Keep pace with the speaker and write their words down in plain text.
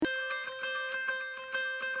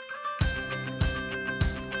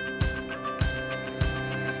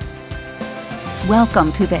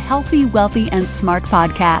Welcome to the Healthy, Wealthy, and Smart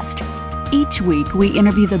podcast. Each week, we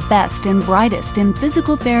interview the best and brightest in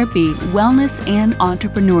physical therapy, wellness, and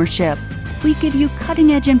entrepreneurship. We give you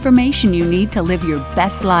cutting-edge information you need to live your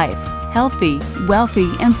best life, healthy, wealthy,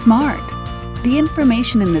 and smart. The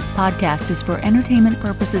information in this podcast is for entertainment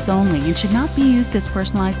purposes only and should not be used as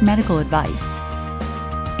personalized medical advice.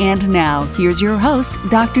 And now, here's your host,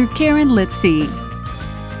 Dr. Karen Litzy.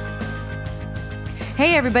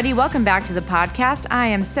 Hey everybody, welcome back to the podcast. I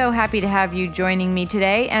am so happy to have you joining me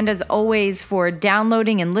today, and as always, for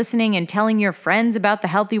downloading and listening and telling your friends about the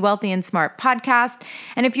Healthy, Wealthy, and Smart podcast.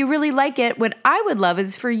 And if you really like it, what I would love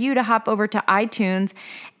is for you to hop over to iTunes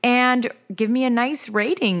and give me a nice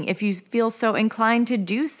rating. If you feel so inclined to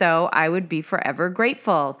do so, I would be forever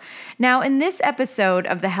grateful. Now, in this episode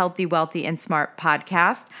of the Healthy, Wealthy, and Smart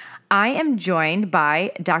podcast, I am joined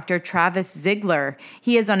by Dr. Travis Zigler.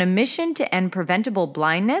 He is on a mission to end preventable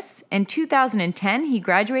blindness. In 2010, he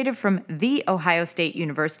graduated from The Ohio State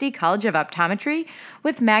University College of Optometry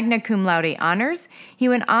with magna cum laude honors. He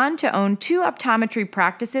went on to own 2 optometry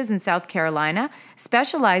practices in South Carolina,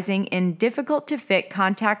 specializing in difficult-to-fit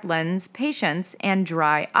contact lens patients and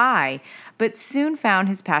dry eye, but soon found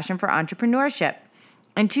his passion for entrepreneurship.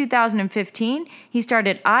 In 2015, he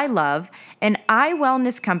started I Love, an eye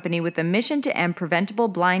wellness company with a mission to end preventable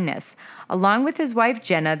blindness. Along with his wife,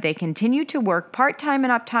 Jenna, they continue to work part-time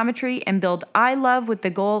in optometry and build I Love with the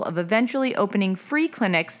goal of eventually opening free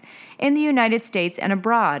clinics in the United States and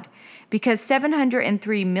abroad. Because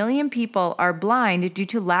 703 million people are blind due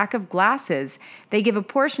to lack of glasses, they give a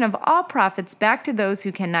portion of all profits back to those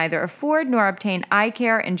who can neither afford nor obtain eye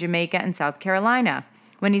care in Jamaica and South Carolina.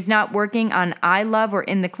 When he's not working on I Love or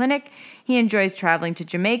in the clinic, he enjoys traveling to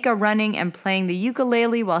Jamaica, running, and playing the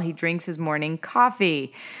ukulele while he drinks his morning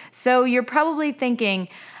coffee. So you're probably thinking,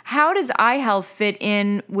 how does eye health fit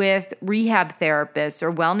in with rehab therapists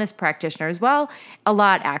or wellness practitioners? Well, a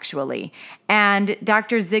lot actually. And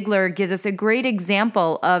Dr. Zigler gives us a great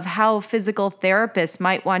example of how physical therapists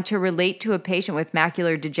might want to relate to a patient with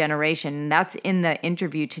macular degeneration. And that's in the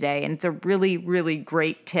interview today. And it's a really, really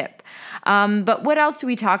great tip. But what else do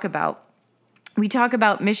we talk about? We talk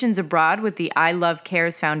about missions abroad with the I Love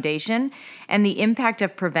Cares Foundation and the impact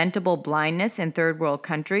of preventable blindness in third world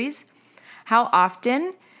countries. How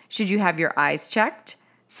often should you have your eyes checked?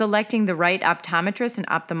 Selecting the right optometrist and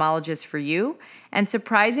ophthalmologist for you, and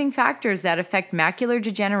surprising factors that affect macular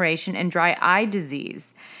degeneration and dry eye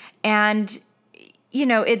disease. And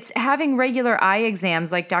it's having regular eye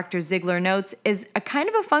exams, like Dr. Zigler notes, is a kind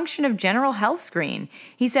of a function of general health screen.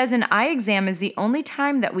 He says an eye exam is the only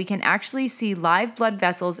time that we can actually see live blood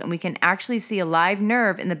vessels and we can actually see a live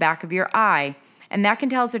nerve in the back of your eye. And that can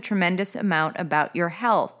tell us a tremendous amount about your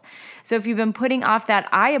health. So if you've been putting off that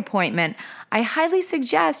eye appointment, I highly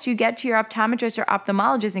suggest you get to your optometrist or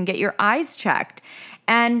ophthalmologist and get your eyes checked.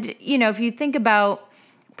 And, if you think about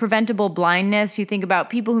preventable blindness, you think about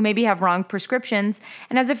people who maybe have wrong prescriptions.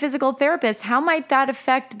 And as a physical therapist, how might that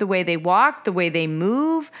affect the way they walk, the way they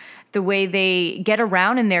move, the way they get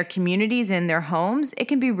around in their communities, in their homes? It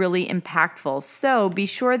can be really impactful. So be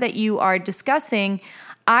sure that you are discussing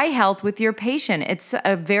eye health with your patient. It's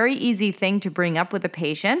a very easy thing to bring up with a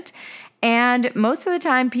patient. And most of the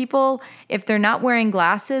time, people, if they're not wearing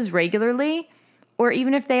glasses regularly, or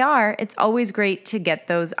even if they are, it's always great to get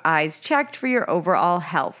those eyes checked for your overall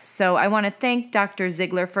health. So I want to thank Dr.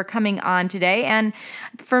 Zigler for coming on today. And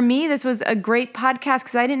for me, this was a great podcast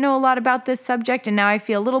because I didn't know a lot about this subject, and now I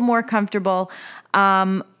feel a little more comfortable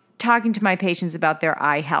talking to my patients about their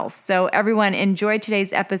eye health. So everyone, enjoy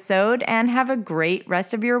today's episode and have a great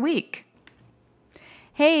rest of your week.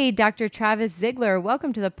 Hey, Dr. Travis Zigler,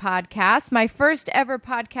 welcome to the podcast. My first ever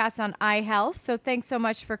podcast on eye health. So thanks so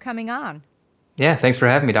much for coming on. Yeah, thanks for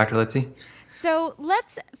having me, Dr. Litzy. So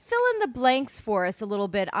let's fill in the blanks for us a little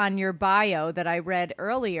bit on your bio that I read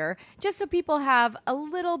earlier, just so people have a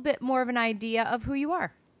little bit more of an idea of who you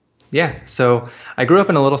are. Yeah, so I grew up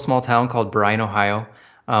in a little small town called Bryan, Ohio.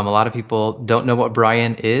 A lot of people don't know what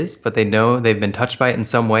Bryan is, but they know they've been touched by it in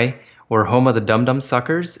some way. We're home of the Dum Dum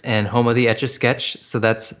Suckers and home of the Etch-a-Sketch, so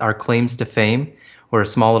that's our claims to fame. We're a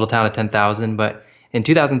small little town of 10,000, but in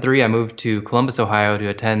 2003, I moved to Columbus, Ohio to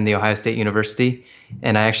attend The Ohio State University,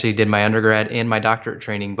 and I actually did my undergrad and my doctorate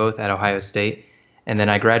training both at Ohio State. And then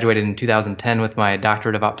I graduated in 2010 with my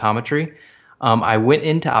doctorate of optometry. I went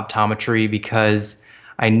into optometry because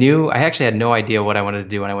I actually had no idea what I wanted to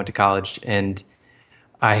do when I went to college, and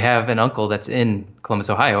I have an uncle that's in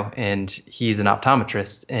Columbus, Ohio, and he's an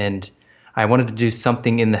optometrist, and I wanted to do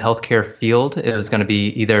something in the healthcare field. It was going to be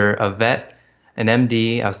either a vet, an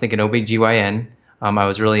MD. I was thinking OBGYN. I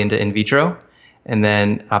was really into in vitro, and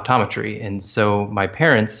then optometry. And so my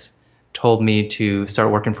parents told me to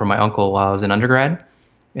start working for my uncle while I was in undergrad.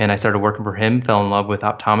 And I started working for him, fell in love with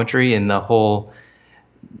optometry, and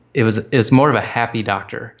it's more of a happy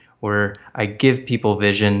doctor where I give people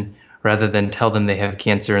vision rather than tell them they have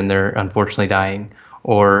cancer and they're unfortunately dying,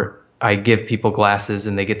 or I give people glasses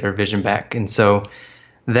and they get their vision back. And so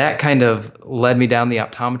that kind of led me down the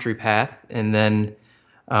optometry path. And then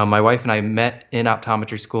my wife and I met in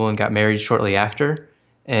optometry school and got married shortly after.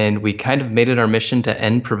 And we kind of made it our mission to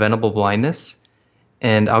end preventable blindness.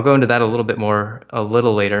 And I'll go into that a little bit more a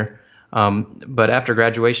little later. But after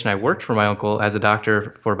graduation, I worked for my uncle as a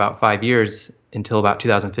doctor for about 5 years until about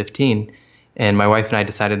 2015. And my wife and I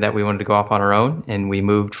decided that we wanted to go off on our own. And we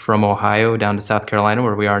moved from Ohio down to South Carolina,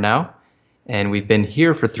 where we are now. And we've been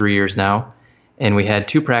here for 3 years now. And we had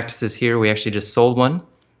 2 practices here. We actually just sold one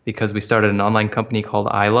because we started an online company called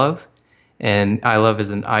iLove. And iLove is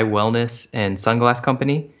an eye wellness and sunglass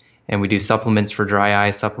company. And we do supplements for dry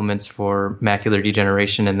eye, supplements for macular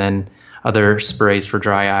degeneration, and then other sprays for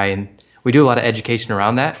dry eye. And we do a lot of education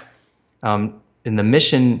around that. And the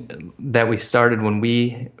mission that we started when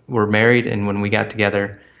we were married and when we got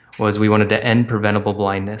together was we wanted to end preventable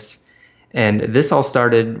blindness. And this all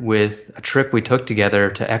started with a trip we took together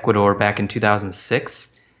to Ecuador back in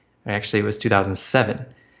 2006. Actually, it was 2007.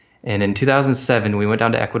 And in 2007, we went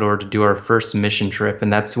down to Ecuador to do our first mission trip.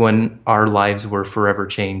 And that's when our lives were forever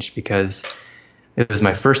changed, because it was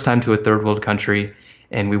my first time to a third world country.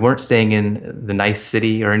 And we weren't staying in the nice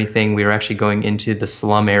city or anything. We were actually going into the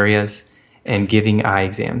slum areas and giving eye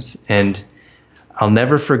exams. And I'll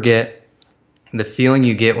never forget the feeling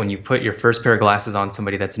you get when you put your first pair of glasses on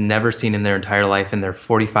somebody that's never seen in their entire life and they're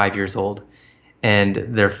 45 years old. And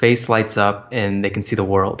their face lights up and they can see the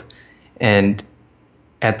world. And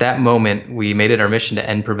at that moment, we made it our mission to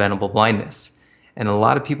end preventable blindness. And a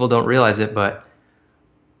lot of people don't realize it, but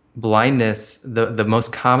blindness, the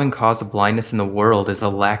most common cause of blindness in the world is a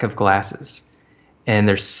lack of glasses. And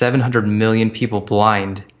there's 700 million people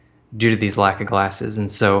blind due to these lack of glasses. And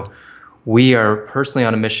so we are personally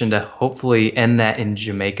on a mission to hopefully end that in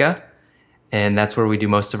Jamaica. And that's where we do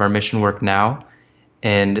most of our mission work now.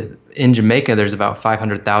 And in Jamaica, there's about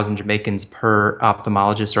 500,000 Jamaicans per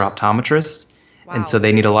ophthalmologist or optometrist. Wow. And so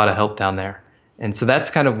they need a lot of help down there. And so that's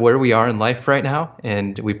kind of where we are in life right now.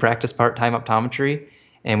 And we practice part-time optometry,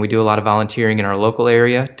 and we do a lot of volunteering in our local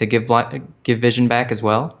area to give vision back as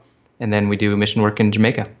well. And then we do mission work in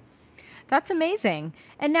Jamaica. That's amazing.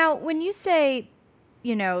 And now when you say,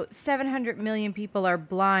 700 million people are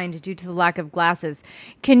blind due to the lack of glasses,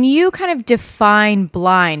 can you kind of define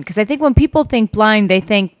blind? Because I think when people think blind, they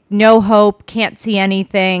think no hope, can't see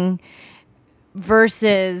anything,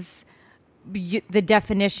 versus the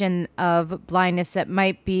definition of blindness that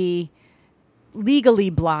might be legally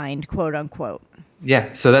blind, quote unquote.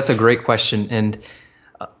 Yeah, so that's a great question. And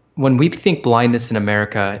when we think blindness in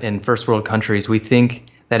America, in first world countries, we think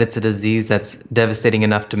that it's a disease that's devastating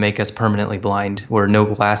enough to make us permanently blind, where no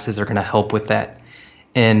glasses are going to help with that.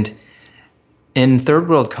 And in third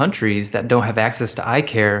world countries that don't have access to eye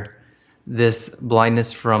care, this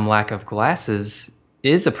blindness from lack of glasses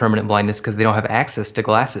is a permanent blindness because they don't have access to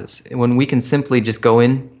glasses. When we can simply just go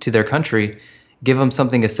into their country, give them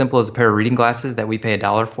something as simple as a pair of reading glasses that we pay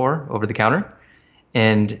 $1 for over the counter,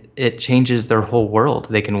 and it changes their whole world.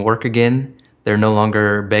 They can work again. They're no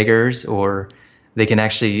longer beggars, or they can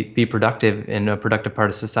actually be productive in a productive part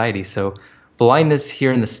of society. So blindness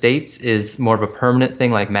here in the States is more of a permanent thing,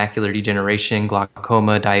 like macular degeneration,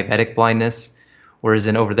 glaucoma, diabetic blindness, whereas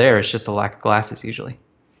over there, it's just a lack of glasses usually.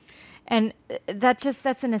 And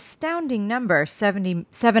that's an astounding number,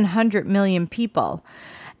 700 million people.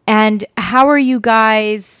 And how are you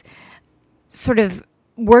guys sort of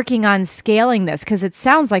working on scaling this? Because it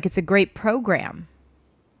sounds like it's a great program.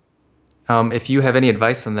 If you have any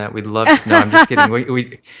advice on that, we'd love to. No, I'm just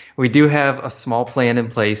kidding. We do have a small plan in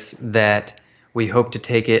place that we hope to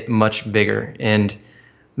take it much bigger. And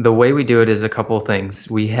the way we do it is a couple of things.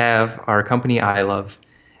 We have our company iLove.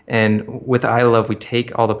 And with iLove, we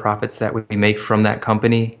take all the profits that we make from that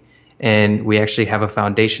company, and we actually have a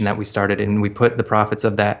foundation that we started, and we put the profits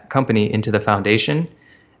of that company into the foundation,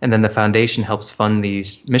 and then the foundation helps fund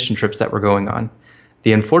these mission trips that we're going on.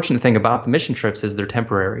 The unfortunate thing about the mission trips is they're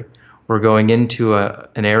temporary. We're going into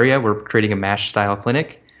an area, we're creating a MASH-style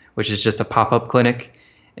clinic, which is just a pop-up clinic,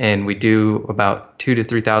 and we do about 2,000 to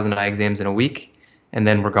 3,000 eye exams in a week, and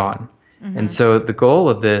then we're gone. Mm-hmm. And so the goal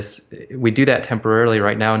of this, we do that temporarily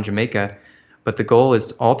right now in Jamaica, but the goal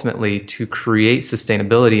is ultimately to create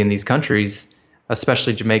sustainability in these countries,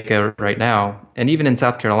 especially Jamaica right now, and even in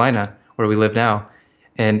South Carolina, where we live now.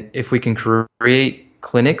 And if we can create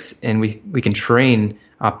clinics, and we can train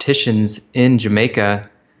opticians in Jamaica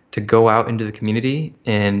to go out into the community,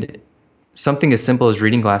 and something as simple as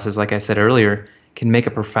reading glasses, like I said earlier, can make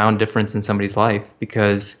a profound difference in somebody's life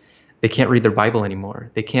because they can't read their Bible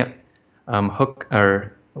anymore. They can't hook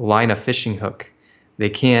or line a fishing hook. They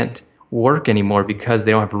can't work anymore because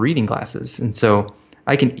they don't have reading glasses. And so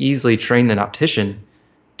I can easily train an optician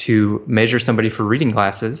to measure somebody for reading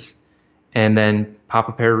glasses and then pop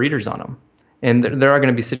a pair of readers on them. And there are going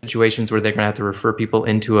to be situations where they're going to have to refer people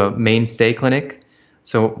into a mainstay clinic.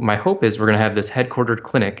 So my hope is we're going to have this headquartered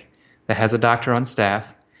clinic that has a doctor on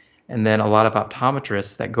staff, and then a lot of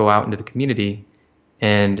optometrists that go out into the community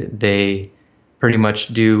and they pretty much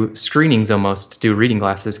do screenings almost to do reading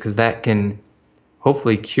glasses, because that can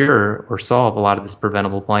hopefully cure or solve a lot of this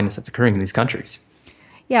preventable blindness that's occurring in these countries.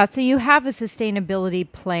 Yeah, so you have a sustainability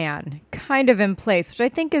plan kind of in place, which I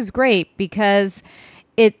think is great because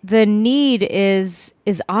the need is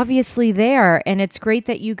obviously there, and it's great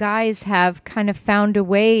that you guys have kind of found a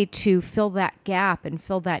way to fill that gap and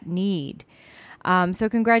fill that need. So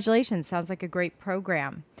congratulations. Sounds like a great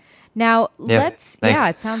program. Now, thanks.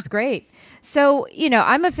 it sounds great. So,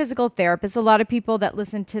 I'm a physical therapist. A lot of people that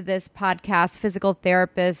listen to this podcast, physical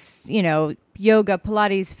therapists, yoga,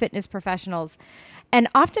 Pilates, fitness professionals. And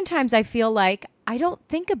oftentimes I feel like I don't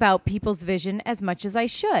think about people's vision as much as I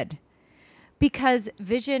should, because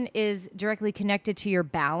vision is directly connected to your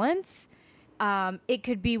balance. It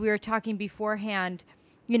could be, we were talking beforehand,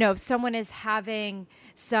 if someone is having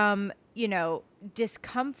some,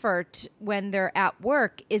 discomfort when they're at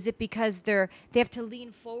work, is it because they have to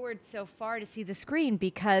lean forward so far to see the screen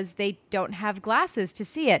because they don't have glasses to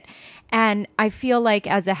see it? And I feel like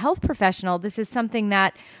as a health professional, this is something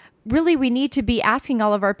that really we need to be asking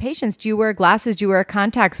all of our patients. Do you wear glasses? Do you wear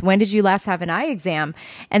contacts? When did you last have an eye exam?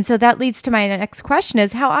 And so that leads to my next question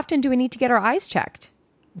is, how often do we need to get our eyes checked?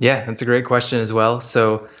 Yeah, that's a great question as well.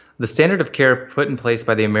 So the standard of care put in place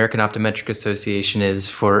by the American Optometric Association is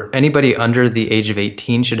for anybody under the age of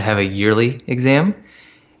 18 should have a yearly exam.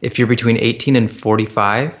 If you're between 18 and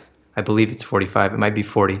 45, I believe it's 45, it might be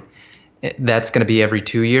 40, that's going to be every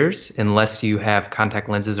 2 years unless you have contact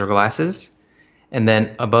lenses or glasses. And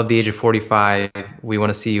then above the age of 45, we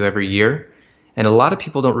want to see you every year. And a lot of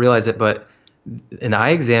people don't realize it, but an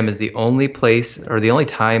eye exam is the only place or the only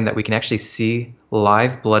time that we can actually see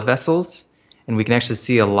live blood vessels, and we can actually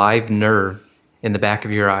see a live nerve in the back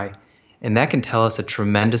of your eye. And that can tell us a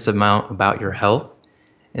tremendous amount about your health.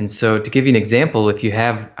 And so to give you an example, if you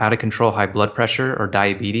have out of control high blood pressure or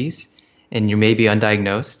diabetes and you may be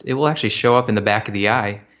undiagnosed, it will actually show up in the back of the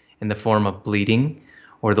eye in the form of bleeding,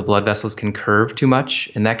 or the blood vessels can curve too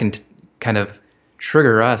much, and that can kind of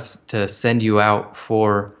trigger us to send you out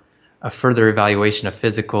for a further evaluation of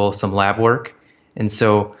physical, some lab work. And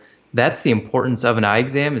so that's the importance of an eye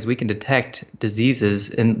exam, is we can detect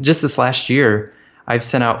diseases. And just this last year, I've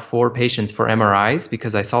sent out 4 patients for MRIs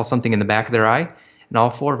because I saw something in the back of their eye, and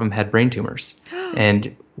all 4 of them had brain tumors.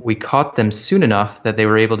 And we caught them soon enough that they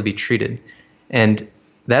were able to be treated. And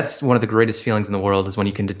that's one of the greatest feelings in the world, is when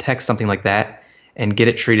you can detect something like that and get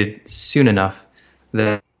it treated soon enough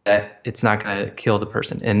that it's not going to kill the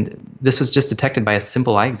person. And this was just detected by a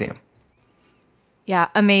simple eye exam. Yeah,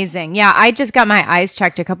 amazing. Yeah, I just got my eyes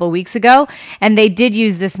checked a couple of weeks ago, and they did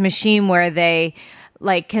use this machine where they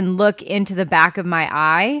can look into the back of my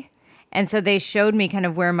eye. And so they showed me kind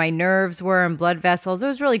of where my nerves were and blood vessels. It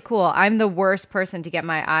was really cool. I'm the worst person to get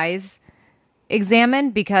my eyes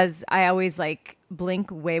examined because I always blink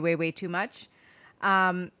way, way, way too much.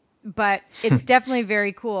 But it's definitely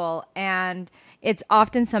very cool. And it's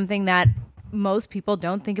often something that most people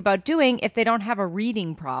don't think about doing if they don't have a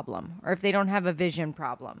reading problem or if they don't have a vision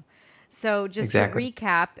problem. So just to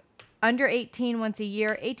recap, under 18 once a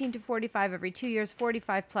year, 18 to 45 every 2 years,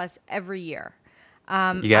 45 plus every year.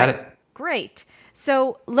 You got it. Great.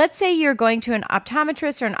 So let's say you're going to an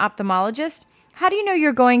optometrist or an ophthalmologist. How do you know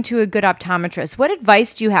you're going to a good optometrist? What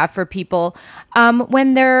advice do you have for people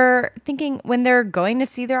when they're going to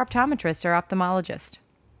see their optometrist or ophthalmologist?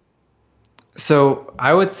 So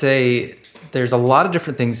I would say there's a lot of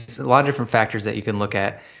different things, a lot of different factors that you can look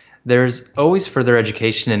at. There's always further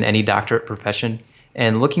education in any doctorate profession,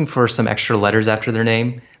 and looking for some extra letters after their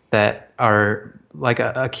name that are like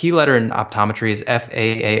a key letter in optometry is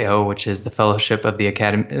FAAO, which is the Fellowship of the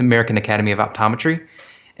American Academy of Optometry.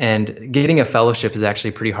 And getting a fellowship is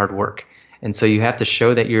actually pretty hard work. And so you have to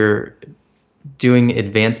show that you're doing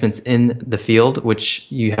advancements in the field, which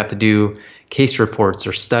you have to do case reports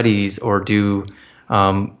or studies or do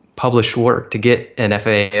published work to get an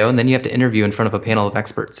FAAO. And then you have to interview in front of a panel of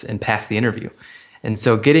experts and pass the interview. And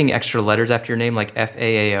so getting extra letters after your name like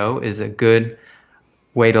FAAO is a good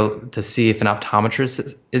way to see if an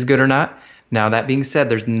optometrist is good or not. Now, that being said,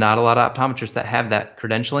 there's not a lot of optometrists that have that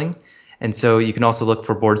credentialing. And so you can also look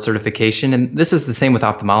for board certification. And this is the same with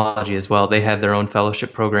ophthalmology as well. They have their own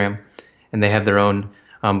fellowship program and they have their own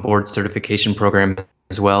board certification program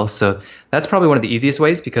as well. So that's probably one of the easiest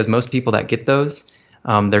ways, because most people that get those,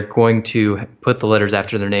 they're going to put the letters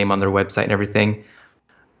after their name on their website and everything.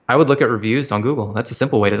 I would look at reviews on Google. That's a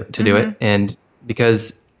simple way to do it. And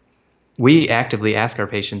because we actively ask our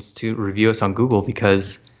patients to review us on Google,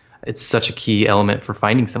 because it's such a key element for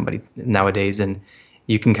finding somebody nowadays. And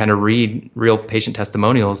you can kind of read real patient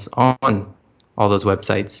testimonials on all those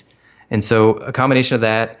websites. And so a combination of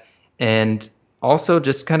that, and also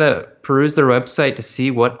just kind of peruse their website to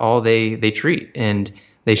see what all they treat. And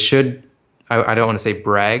they should, I don't want to say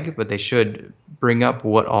brag, but they should bring up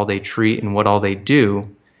what all they treat and what all they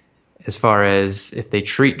do, as far as if they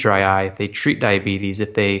treat dry eye, if they treat diabetes,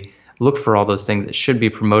 if they look for all those things, it should be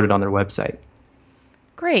promoted on their website.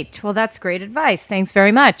 Great. Well, that's great advice. Thanks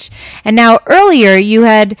very much. And now earlier you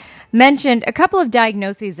had mentioned a couple of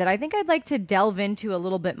diagnoses that I think I'd like to delve into a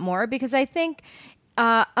little bit more, because I think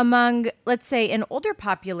among, let's say, an older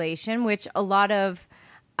population, which a lot of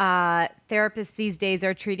therapists these days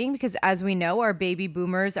are treating, because as we know, our baby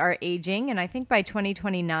boomers are aging, and I think by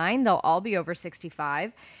 2029, they'll all be over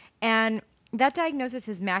 65. And that diagnosis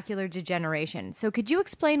is macular degeneration. So could you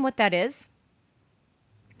explain what that is?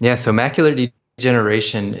 Yeah, so macular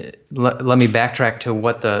degeneration, let me backtrack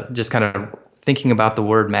to just kind of thinking about the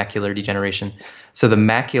word macular degeneration. So the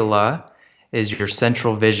macula is your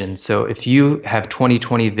central vision. So if you have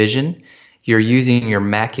 20/20 vision, you're using your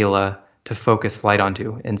macula to focus light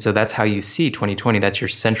onto. And so that's how you see 20/20. That's your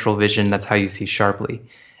central vision. That's how you see sharply.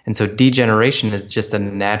 And so degeneration is just a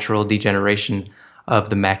natural degeneration of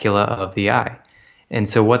the macula of the eye. And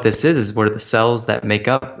so what this is where the cells that make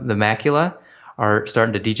up the macula are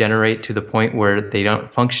starting to degenerate to the point where they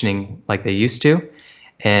don't functioning like they used to.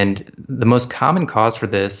 And the most common cause for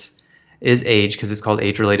this is age, because it's called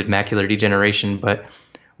age-related macular degeneration. But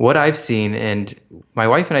what I've seen, and my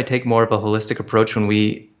wife and I take more of a holistic approach when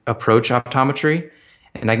we approach optometry,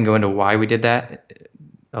 and I can go into why we did that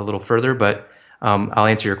a little further, but I'll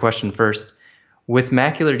answer your question first. With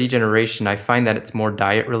macular degeneration, I find that it's more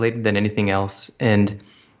diet related than anything else. And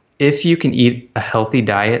if you can eat a healthy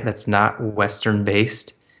diet that's not Western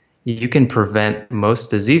based, you can prevent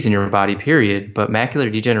most disease in your body, period, but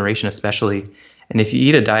macular degeneration especially. And if you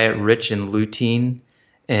eat a diet rich in lutein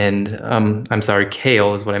and,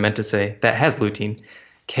 kale is what I meant to say, that has lutein,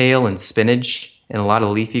 kale and spinach and a lot of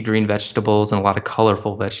leafy green vegetables and a lot of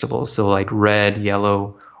colorful vegetables. So like red,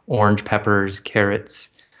 yellow, orange peppers, carrots,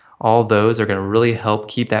 all those are going to really help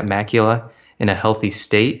keep that macula in a healthy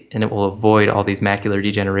state, and it will avoid all these macular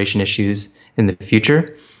degeneration issues in the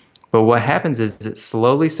future. But what happens is it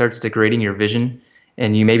slowly starts degrading your vision,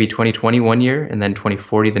 and you may be 20/20 one year, and then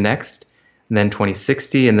 20/40 the next, and then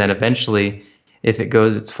 20/60, and then eventually, if it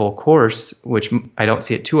goes its full course, which I don't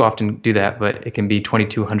see it too often do that, but it can be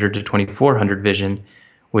 2200 to 2400 vision,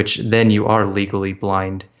 which then you are legally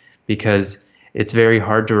blind, because it's very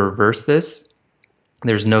hard to reverse this.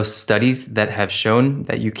 There's no studies that have shown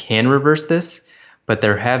that you can reverse this, but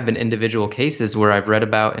there have been individual cases where I've read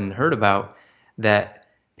about and heard about that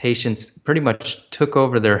patients pretty much took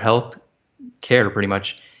over their health care pretty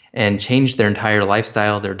much and changed their entire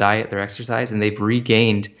lifestyle, their diet, their exercise, and they've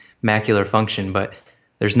regained macular function. But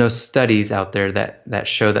there's no studies out there that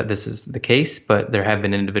show that this is the case, but there have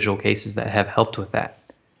been individual cases that have helped with that.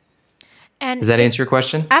 And does that answer your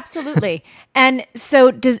question? Absolutely. And so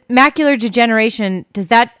does macular degeneration, does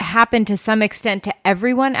that happen to some extent to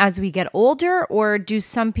everyone as we get older, or do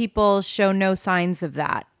some people show no signs of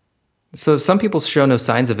that? So some people show no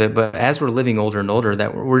signs of it, but as we're living older and older,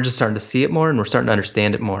 that we're just starting to see it more and we're starting to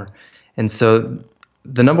understand it more. And so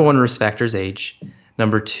the number one risk factor is age.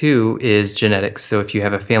 Number two is genetics. So if you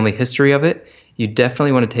have a family history of it, you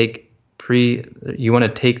definitely want to take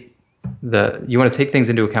things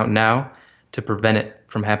into account now to prevent it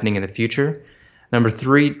from happening in the future. Number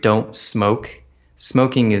three, don't smoke.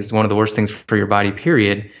 Smoking is one of the worst things for your body,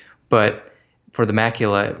 period. But for the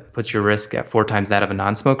macula, it puts your risk at 4 times that of a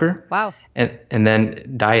non-smoker. Wow. And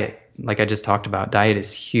then diet, like I just talked about, diet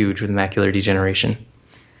is huge with macular degeneration.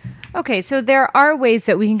 Okay, so there are ways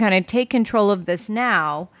that we can kind of take control of this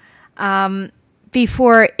now,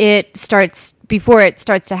 before it starts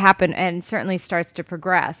to happen and certainly starts to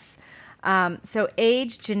progress. So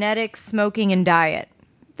age, genetics, smoking, and diet.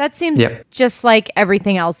 That seems just like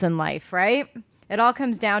everything else in life, right? It all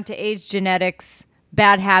comes down to age, genetics,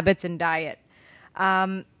 bad habits, and diet.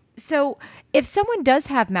 So if someone does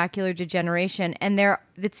have macular degeneration and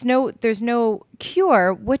there's no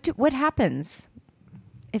cure, what happens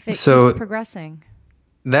if it keeps So progressing?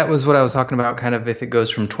 that was what I was talking about, kind of if it goes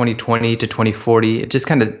from 20/20 to 20/40, it just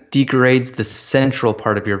kind of degrades the central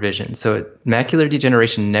part of your vision. So macular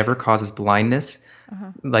degeneration never causes blindness,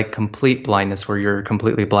 like complete blindness where you're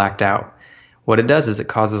completely blacked out. What it does is it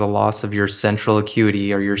causes a loss of your central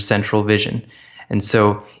acuity or your central vision. And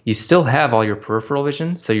so you still have all your peripheral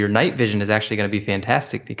vision. So your night vision is actually going to be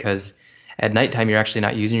fantastic because at nighttime, you're actually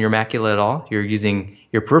not using your macula at all. You're using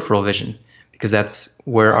your peripheral vision because that's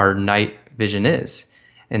where our night vision is.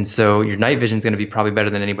 And so your night vision is going to be probably better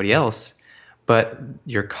than anybody else, but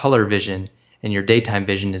your color vision and your daytime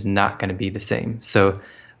vision is not going to be the same. So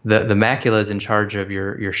the macula is in charge of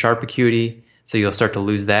your sharp acuity, so you'll start to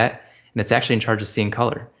lose that, and it's actually in charge of seeing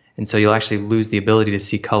color. And so you'll actually lose the ability to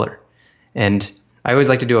see color. And I always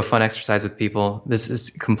like to do a fun exercise with people. This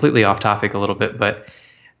is completely off topic a little bit, but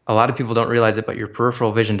a lot of people don't realize it, but your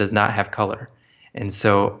peripheral vision does not have color. And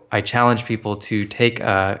so I challenge people to take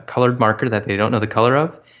a colored marker that they don't know the color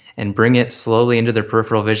of and bring it slowly into their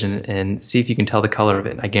peripheral vision and see if you can tell the color of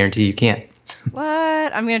it. I guarantee you can't. What?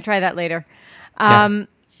 I'm going to try that later. Yeah.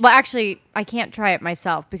 Well, actually, I can't try it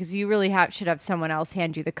myself because you really should have someone else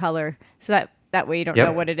hand you the color so that way you don't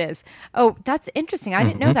know what it is. Oh, that's interesting. I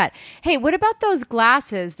didn't know that. Hey, what about those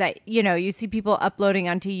glasses that, you see people uploading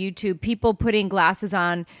onto YouTube, people putting glasses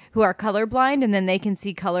on who are colorblind and then they can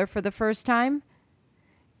see color for the first time?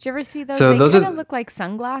 Did you ever see those? So they those kind are of look like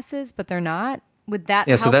sunglasses, but they're not. Would that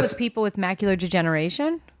Yeah, so help that's with people with macular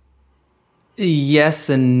degeneration? yes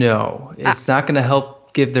and no. It's not going to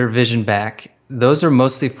help give their vision back. Those are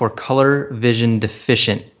mostly for color vision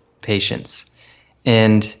deficient patients.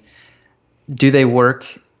 And do they work?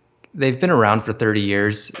 They've been around for 30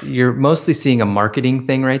 years. You're mostly seeing a marketing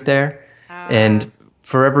thing right there. And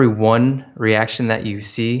for every one reaction that you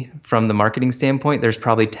see from the marketing standpoint, there's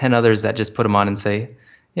probably 10 others that just put them on and say,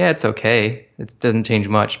 yeah, it's okay. It doesn't change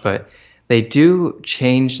much, but they do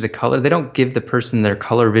change the color. They don't give the person their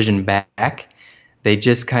color vision back. They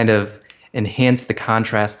just kind of enhance the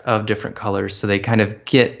contrast of different colors so they kind of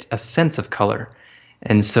get a sense of color.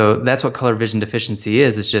 And so that's what color vision deficiency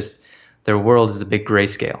is. It's just their world is a big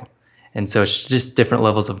grayscale. And so it's just different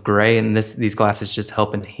levels of gray, and these glasses just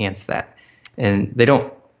help enhance that. And they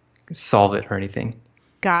don't solve it or anything.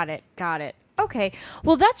 Got it. Okay.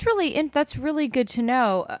 Well, that's really good to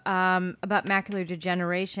know about macular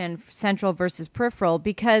degeneration, central versus peripheral,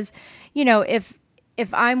 because,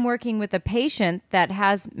 if I'm working with a patient that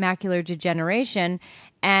has macular degeneration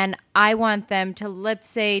and I want them to, let's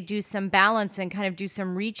say, do some balance and kind of do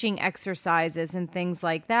some reaching exercises and things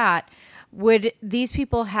like that, would these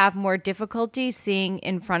people have more difficulty seeing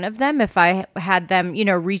in front of them if I had them,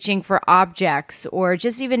 reaching for objects or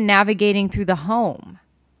just even navigating through the home?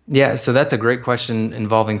 Yeah, so that's a great question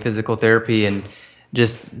involving physical therapy, and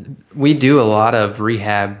just we do a lot of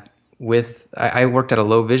rehab with, I worked at a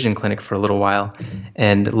low vision clinic for a little while,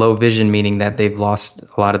 and low vision meaning that they've lost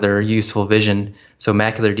a lot of their useful vision. So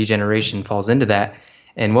macular degeneration falls into that.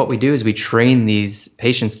 And what we do is we train these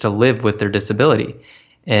patients to live with their disability.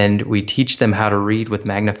 And we teach them how to read with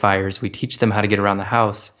magnifiers. We teach them how to get around the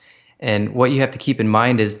house. And what you have to keep in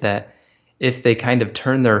mind is that if they kind of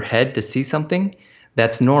turn their head to see something,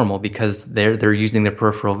 that's normal because they're using their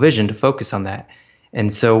peripheral vision to focus on that.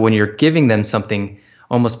 And so when you're giving them something,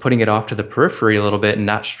 almost putting it off to the periphery a little bit and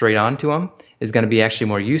not straight onto them is going to be actually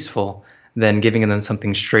more useful than giving them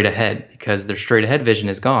something straight ahead, because their straight ahead vision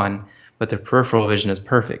is gone, but their peripheral vision is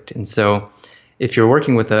perfect. And so if you're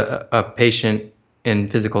working with a patient in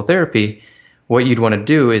physical therapy, what you'd want to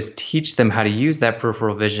do is teach them how to use that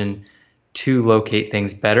peripheral vision to locate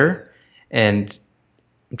things better. And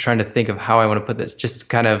I'm trying to think of how I want to put this, just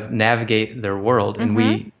kind of navigate their world. And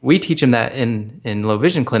we teach them that in low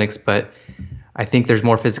vision clinics, but I think there's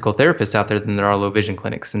more physical therapists out there than there are low vision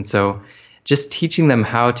clinics. And so just teaching them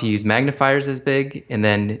how to use magnifiers is big, and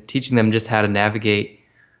then teaching them just how to navigate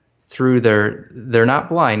through they're not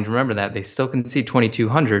blind. Remember that they still can see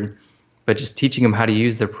 2200, but just teaching them how to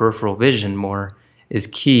use their peripheral vision more is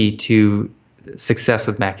key to success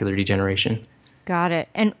with macular degeneration. Got it.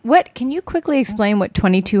 And can you quickly explain what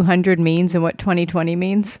 2200 means and what 2020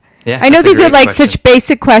 means? Yeah, I know these are like question. Such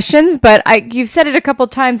basic questions, but you've said it a couple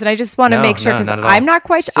times, and I just want to make sure, because I'm not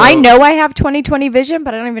quite sure. So, I know I have 2020 vision,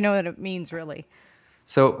 but I don't even know what it means really.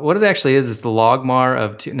 So what it actually is the logmar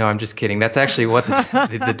of no, I'm just kidding. That's actually what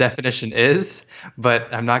the definition is,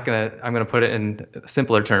 but I'm going to put it in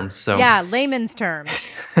simpler terms. So yeah, layman's terms.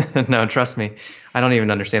 No, trust me. I don't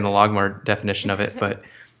even understand the logmar definition of it, but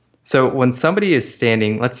So when somebody is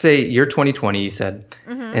standing, let's say you're 20/20, you said,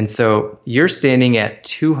 and so you're standing at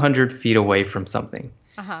 200 feet away from something.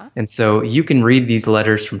 And so you can read these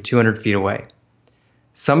letters from 200 feet away.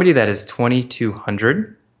 Somebody that is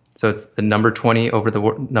 2,200, so it's the number 20 over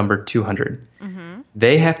the number 200,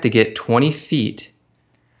 they have to get 20 feet.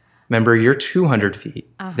 Remember, you're 200 feet.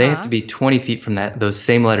 They have to be 20 feet from those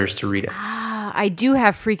same letters to read it. I do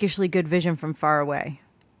have freakishly good vision from far away.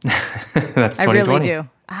 That's 20/20. I really do.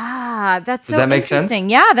 That's so Does that make interesting.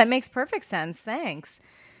 sense? Yeah, that makes perfect sense. Thanks.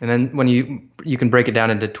 And then when you can break it down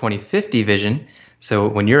into 20/50 vision. So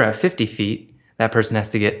when you're at 50 feet, that person has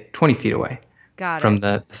to get 20 feet away from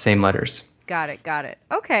the same letters. Got it.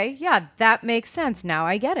 Okay, yeah, that makes sense. Now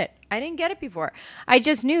I get it. I didn't get it before. I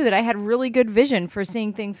just knew that I had really good vision for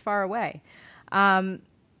seeing things far away.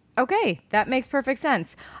 Okay, that makes perfect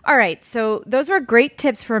sense. All right, so those were great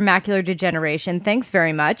tips for macular degeneration. Thanks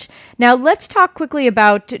very much. Now let's talk quickly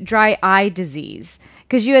about dry eye disease,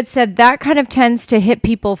 because you had said that kind of tends to hit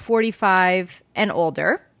people 45 and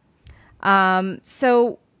older.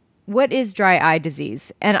 So what is dry eye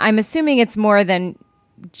disease? And I'm assuming it's more than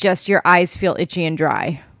just your eyes feel itchy and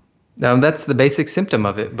dry. That's the basic symptom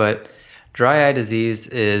of it, but dry eye disease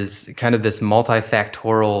is kind of this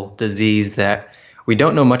multifactorial disease that we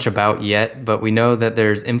don't know much about yet, but we know that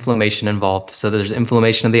there's inflammation involved. So there's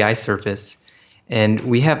inflammation of the eye surface, and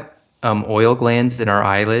we have oil glands in our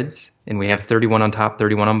eyelids, and we have 31 on top,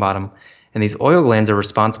 31 on bottom. And these oil glands are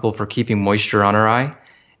responsible for keeping moisture on our eye.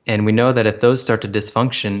 And we know that if those start to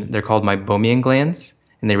dysfunction, they're called meibomian glands,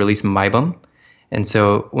 and they release meibum. And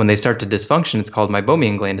so when they start to dysfunction, it's called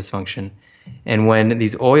meibomian gland dysfunction. And when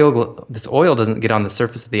this oil doesn't get on the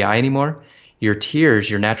surface of the eye anymore, your tears,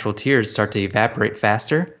 your natural tears, start to evaporate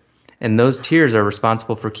faster. And those tears are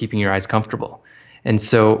responsible for keeping your eyes comfortable. And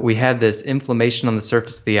so we have this inflammation on the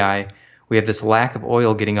surface of the eye. We have this lack of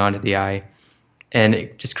oil getting onto the eye. And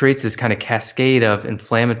it just creates this kind of cascade of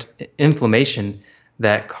inflammation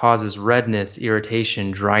that causes redness,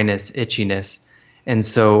 irritation, dryness, itchiness. And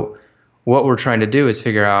so what we're trying to do is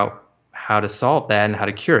figure out how to solve that and how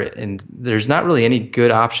to cure it. And there's not really any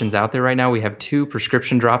good options out there right now. We have 2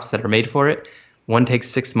 prescription drops that are made for it. One takes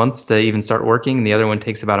 6 months to even start working, and the other one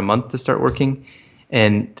takes about a month to start working.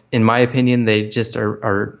 And in my opinion, they just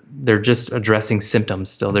they're just addressing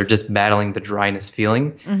symptoms still. They're just battling the dryness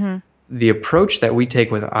feeling. The approach that we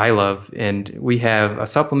take with Eye Love, and we have a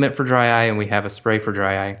supplement for dry eye and we have a spray for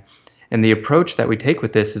dry eye. And the approach that we take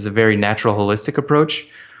with this is a very natural, holistic approach,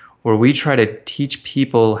 where we try to teach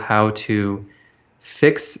people how to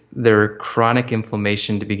fix their chronic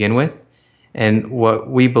inflammation to begin with. And what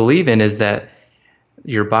we believe in is that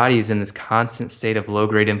your body is in this constant state of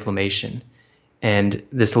low-grade inflammation. And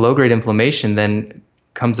this low-grade inflammation then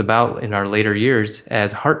comes about in our later years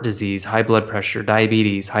as heart disease, high blood pressure,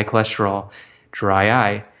 diabetes, high cholesterol, dry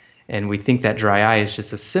eye. And we think that dry eye is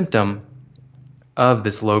just a symptom of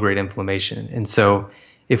this low-grade inflammation. And so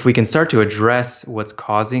if we can start to address what's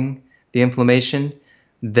causing the inflammation,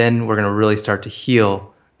 then we're going to really start to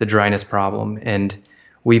heal the dryness problem. And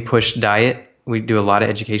we push diet. We do a lot of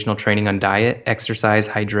educational training on diet, exercise,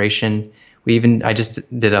 hydration. I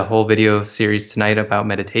just did a whole video series tonight about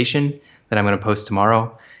meditation that I'm going to post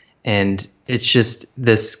tomorrow. And it's just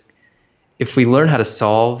this, if we learn how to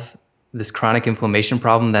solve this chronic inflammation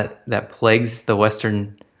problem that plagues the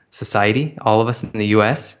Western society, all of us in the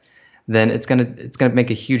US, then it's gonna make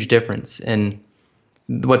a huge difference. And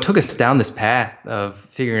what took us down this path of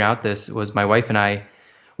figuring out this was my wife and I,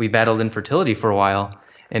 we battled infertility for a while,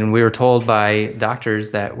 and we were told by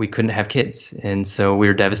doctors that we couldn't have kids. And so we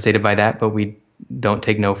were devastated by that, but we don't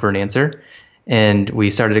take no for an answer. And we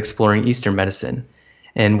started exploring Eastern medicine.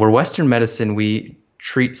 And where Western medicine, we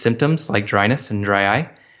treat symptoms like dryness and dry eye.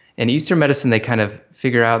 In Eastern medicine, they kind of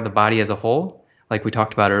figure out the body as a whole, like we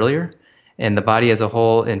talked about earlier, and the body as a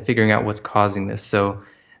whole, and figuring out what's causing this. So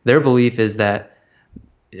their belief is that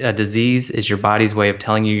a disease is your body's way of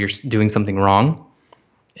telling you you're doing something wrong.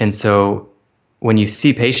 And so when you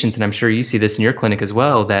see patients, and I'm sure you see this in your clinic as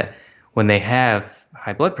well, that when they have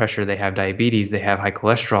high blood pressure, they have diabetes, they have high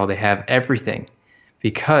cholesterol, they have everything,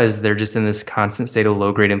 because they're just in this constant state of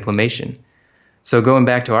low-grade inflammation. So going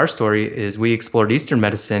back to our story, is we explored Eastern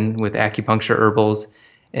medicine with acupuncture, herbals,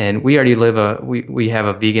 and we already we have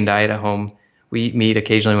a vegan diet at home. We eat meat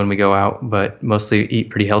occasionally when we go out, but mostly eat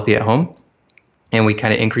pretty healthy at home. And we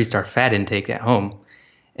kind of increased our fat intake at home.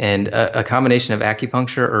 And a combination of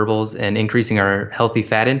acupuncture, herbals, and increasing our healthy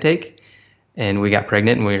fat intake. And we got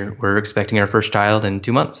pregnant, and we're expecting our first child in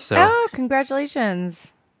 2 months. So, oh,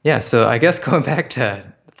 congratulations. Yeah, so I guess going back to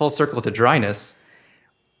full circle to dryness,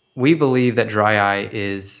 we believe that dry eye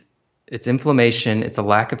is it's inflammation, it's a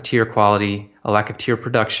lack of tear quality, a lack of tear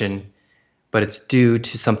production, but it's due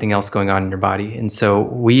to something else going on in your body. And so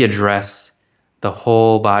we address the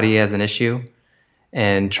whole body as an issue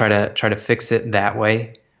and try to fix it that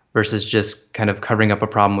way versus just kind of covering up a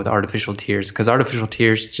problem with artificial tears, because artificial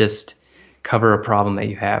tears just cover a problem that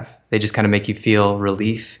you have. They just kind of make you feel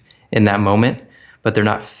relief in that moment, but they're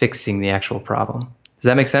not fixing the actual problem. Does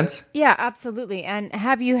that make sense? Yeah, absolutely. And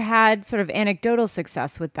have you had sort of anecdotal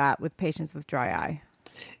success with that with patients with dry eye?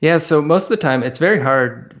 Yeah, so most of the time it's very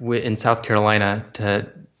hard in South Carolina to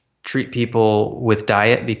treat people with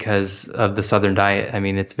diet because of the Southern diet. I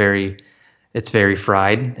mean, it's very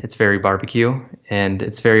fried, it's very barbecue, and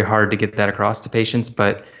it's very hard to get that across to patients.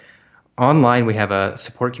 But online, we have a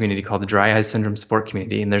support community called the Dry Eye Syndrome Support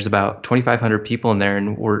Community, and there's about 2,500 people in there,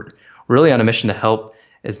 and we're really on a mission to help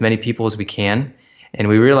as many people as we can. And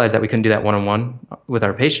we realized that we couldn't do that one-on-one with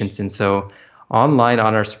our patients. And so online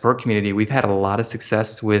on our support community, we've had a lot of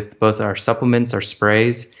success with both our supplements, our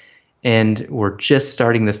sprays, and we're just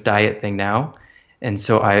starting this diet thing now. And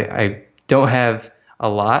so I don't have a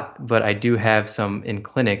lot, but I do have some in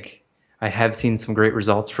clinic. I have seen some great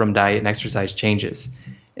results from diet and exercise changes,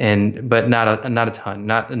 but not a ton,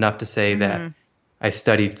 not enough to say that I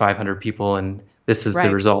studied 500 people and this is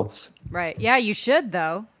the results. Right. Yeah, you should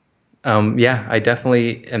though. Yeah, I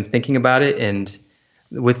definitely am thinking about it. And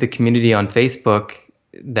with the community on Facebook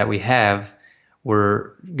that we have,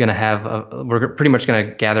 we're pretty much going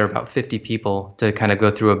to gather about 50 people to kind of go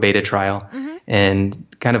through a beta trial and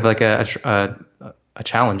kind of like a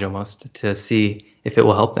challenge almost to see if it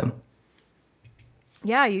will help them.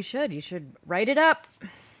 Yeah, you should. You should write it up.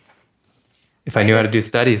 If I knew how to do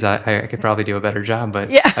studies, I could probably do a better job, but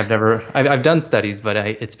I've done studies, but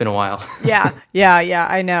it's been a while. Yeah.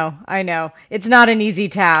 I know. It's not an easy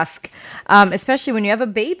task, especially when you have a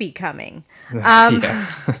baby coming.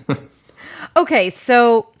 Okay.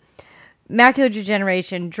 So macular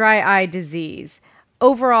degeneration, dry eye disease,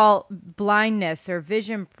 overall blindness or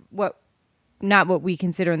vision, not what we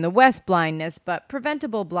consider in the West blindness, but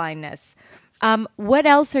preventable blindness. What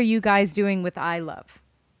else are you guys doing with iLove?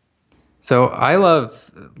 So iLove,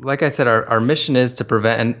 like I said, our mission is to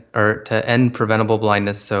prevent or to end preventable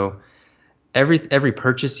blindness. So every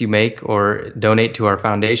purchase you make or donate to our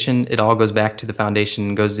foundation, it all goes back to the foundation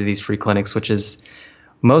and goes to these free clinics, which is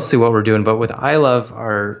mostly what we're doing. But with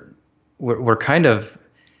iLove, we're kind of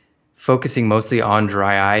focusing mostly on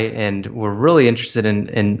dry eye, and we're really interested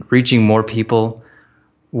in reaching more people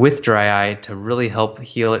with dry eye to really help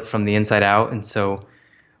heal it from the inside out. And so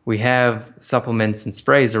we have supplements and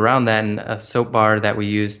sprays around that, and a soap bar that we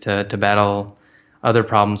use to battle other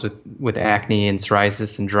problems with acne and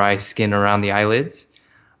psoriasis and dry skin around the eyelids.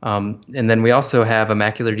 And then we also have a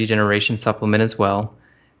macular degeneration supplement as well.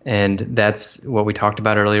 And that's what we talked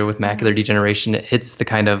about earlier with macular degeneration. It hits the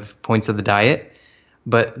kind of points of the diet.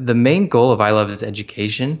 But the main goal of iLove is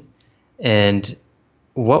education. And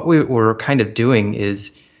what we were kind of doing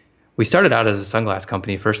is we started out as a sunglass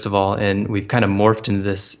company, first of all, and we've kind of morphed into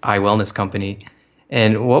this eye wellness company.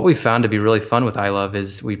 And what we found to be really fun with iLove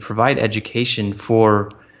is we provide education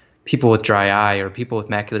for people with dry eye or people with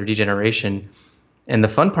macular degeneration. And the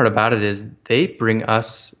fun part about it is they bring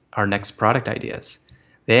us our next product ideas.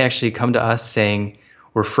 They actually come to us saying,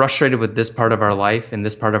 we're frustrated with this part of our life and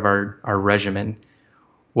this part of our regimen.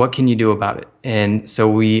 What can you do about it? And so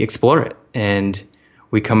we explore it, and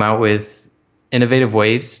we come out with innovative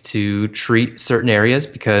ways to treat certain areas,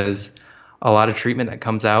 because a lot of treatment that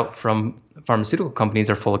comes out from pharmaceutical companies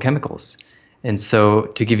are full of chemicals. And so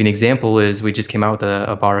to give you an example is we just came out with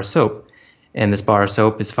a bar of soap, and this bar of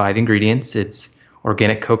soap is 5 ingredients. It's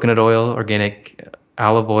organic coconut oil, organic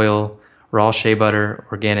olive oil, raw shea butter,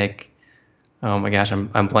 organic, oh my gosh, I'm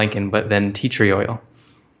blanking, but then tea tree oil.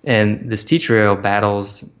 And this tea tree oil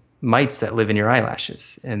battles mites that live in your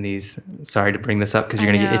eyelashes. And these, sorry to bring this up because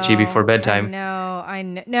you're going to get itchy before bedtime. I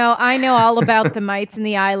know all about the mites and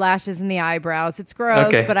the eyelashes and the eyebrows. It's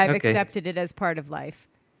gross, but I've accepted it as part of life.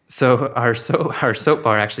 So our soap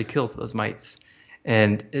bar actually kills those mites.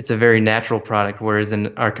 And it's a very natural product, whereas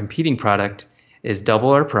in our competing product is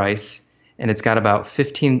double our price, and it's got about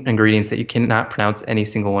 15 ingredients that you cannot pronounce any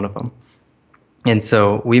single one of them. And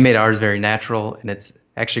so we made ours very natural, and it's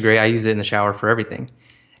actually great. I use it in the shower for everything.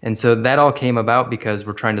 And so that all came about because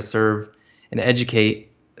we're trying to serve and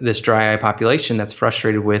educate this dry eye population that's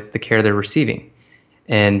frustrated with the care they're receiving.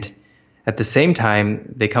 And at the same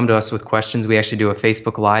time, they come to us with questions. We actually do a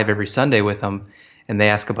Facebook Live every Sunday with them, and they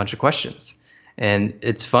ask a bunch of questions. And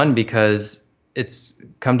it's fun because it's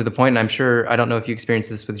come to the point, and I'm sure, I don't know if you experienced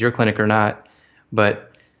this with your clinic or not,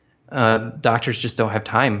 but doctors just don't have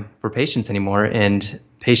time for patients anymore, and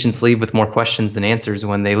patients leave with more questions than answers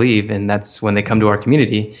when they leave, and that's when they come to our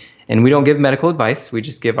community. And we don't give medical advice. We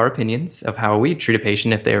just give our opinions of how we treat a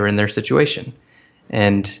patient if they were in their situation.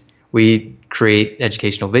 And we create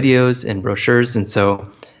educational videos and brochures, and so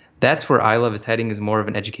that's where iLove is heading, is more of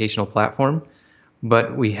an educational platform.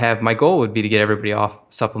 But my goal would be to get everybody off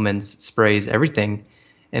supplements, sprays, everything,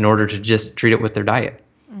 in order to just treat it with their diet.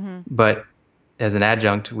 Mm-hmm. But as an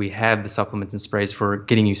adjunct, we have the supplements and sprays for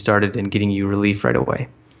getting you started and getting you relief right away.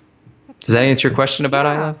 Does that answer your question about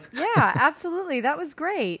iLove? Yeah, absolutely. That was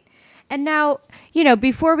great. And now,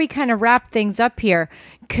 before we kind of wrap things up here,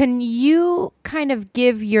 can you kind of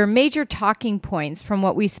give your major talking points from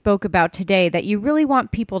what we spoke about today that you really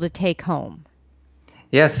want people to take home?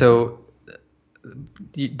 Yeah, so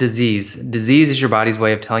disease. Disease is your body's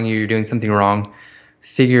way of telling you you're doing something wrong.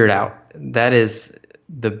 Figure it out. That is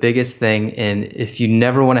the biggest thing. And if you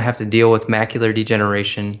never want to have to deal with macular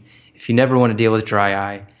degeneration, if you never want to deal with dry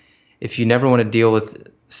eye, if you never want to deal with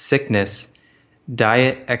sickness,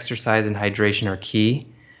 diet, exercise, and hydration are key.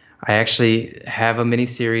 I actually have a mini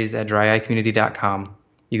series at dryeyecommunity.com.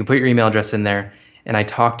 You can put your email address in there, and I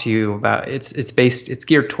talk to you about it's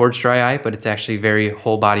geared towards dry eye, but it's actually very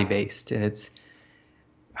whole body based, and it's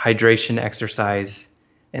hydration, exercise,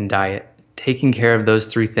 and diet. Taking care of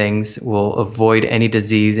those three things will avoid any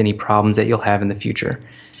disease, any problems that you'll have in the future.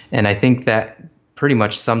 And I think that pretty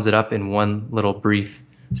much sums it up in one little brief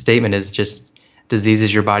statement, is just disease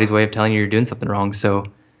is your body's way of telling you you're doing something wrong. So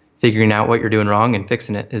figuring out what you're doing wrong and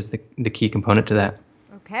fixing it is the key component to that.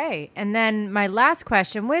 Okay. And then my last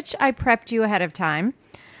question, which I prepped you ahead of time.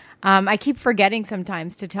 I keep forgetting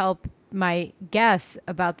sometimes to tell my guests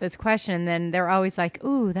about this question, and then they're always like,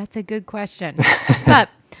 ooh, that's a good question. But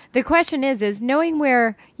the question is knowing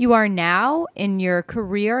where you are now in your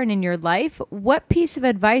career and in your life, what piece of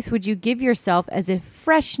advice would you give yourself as a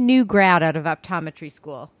fresh new grad out of optometry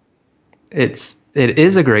school? It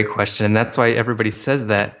is a great question, and that's why everybody says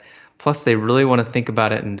that. Plus, they really want to think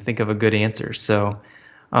about it and think of a good answer. So,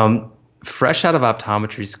 fresh out of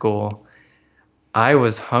optometry school, I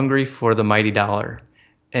was hungry for the mighty dollar,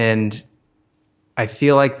 and I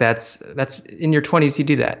feel like that's in your 20s you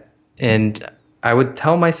do that. And I would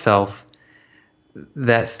tell myself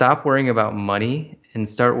that stop worrying about money and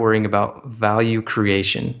start worrying about value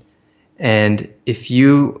creation. And if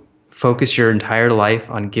you focus your entire life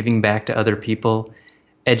on giving back to other people,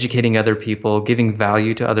 educating other people, giving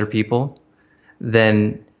value to other people,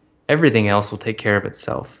 then everything else will take care of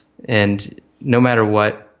itself. And no matter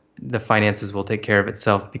what, the finances will take care of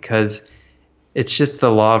itself, because it's just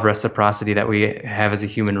the law of reciprocity that we have as a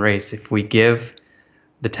human race. If we give,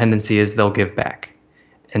 the tendency is they'll give back.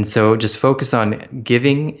 And so just focus on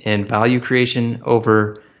giving and value creation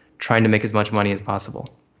over trying to make as much money as possible.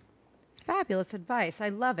 Fabulous advice. I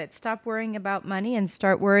love it. Stop worrying about money and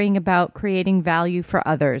start worrying about creating value for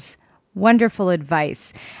others. Wonderful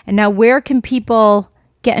advice. And now, where can people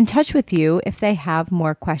get in touch with you if they have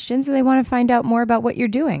more questions or they want to find out more about what you're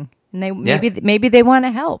doing? And maybe they want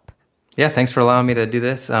to help. Yeah, thanks for allowing me to do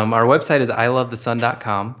this. Our website is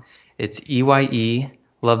ilovethesun.com. It's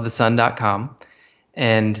EYE.lovethesun.com.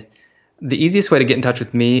 And the easiest way to get in touch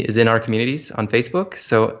with me is in our communities on Facebook.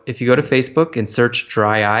 So if you go to Facebook and search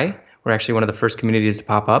Dry Eye, we're actually one of the first communities to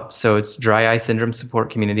pop up. So it's Dry Eye Syndrome Support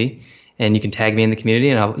Community. And you can tag me in the community,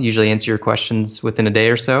 and I'll usually answer your questions within a day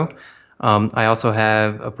or so. I also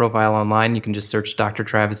have a profile online. You can just search Dr.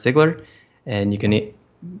 Travis Zigler, and you can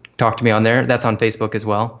talk to me on there. That's on Facebook as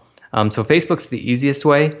well. So Facebook's the easiest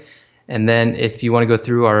way. And then if you want to go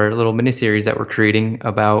through our little mini-series that we're creating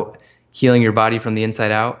about healing your body from the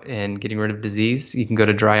inside out and getting rid of disease, you can go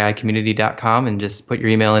to dryeyecommunity.com and just put your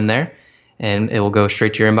email in there, and it will go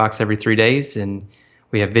straight to your inbox every 3 days. And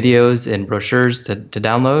we have videos and brochures to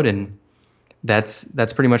download, and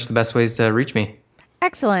that's pretty much the best ways to reach me.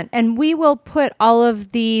 Excellent. And we will put all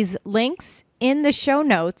of these links in the show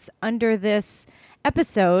notes under this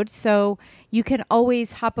episode, so you can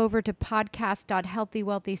always hop over to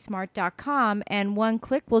podcast.healthywealthysmart.com, and one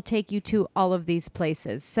click will take you to all of these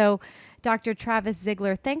places. So Dr. Travis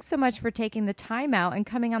Zigler, thanks so much for taking the time out and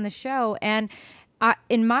coming on the show. And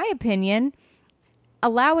in my opinion,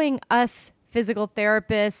 allowing us physical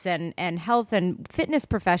therapists and health and fitness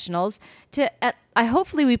professionals to,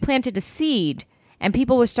 hopefully we planted a seed and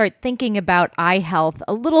people will start thinking about eye health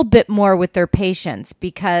a little bit more with their patients,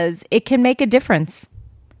 because it can make a difference.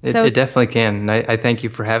 It definitely can. And I thank you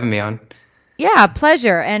for having me on. Yeah,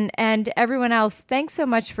 pleasure. And everyone else, thanks so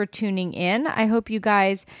much for tuning in. I hope you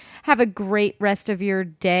guys have a great rest of your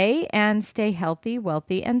day and stay healthy,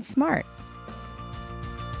 wealthy, and smart.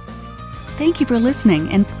 Thank you for listening,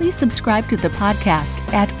 and please subscribe to the podcast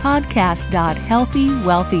at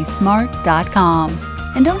podcast.healthywealthysmart.com.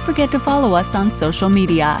 And don't forget to follow us on social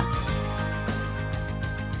media.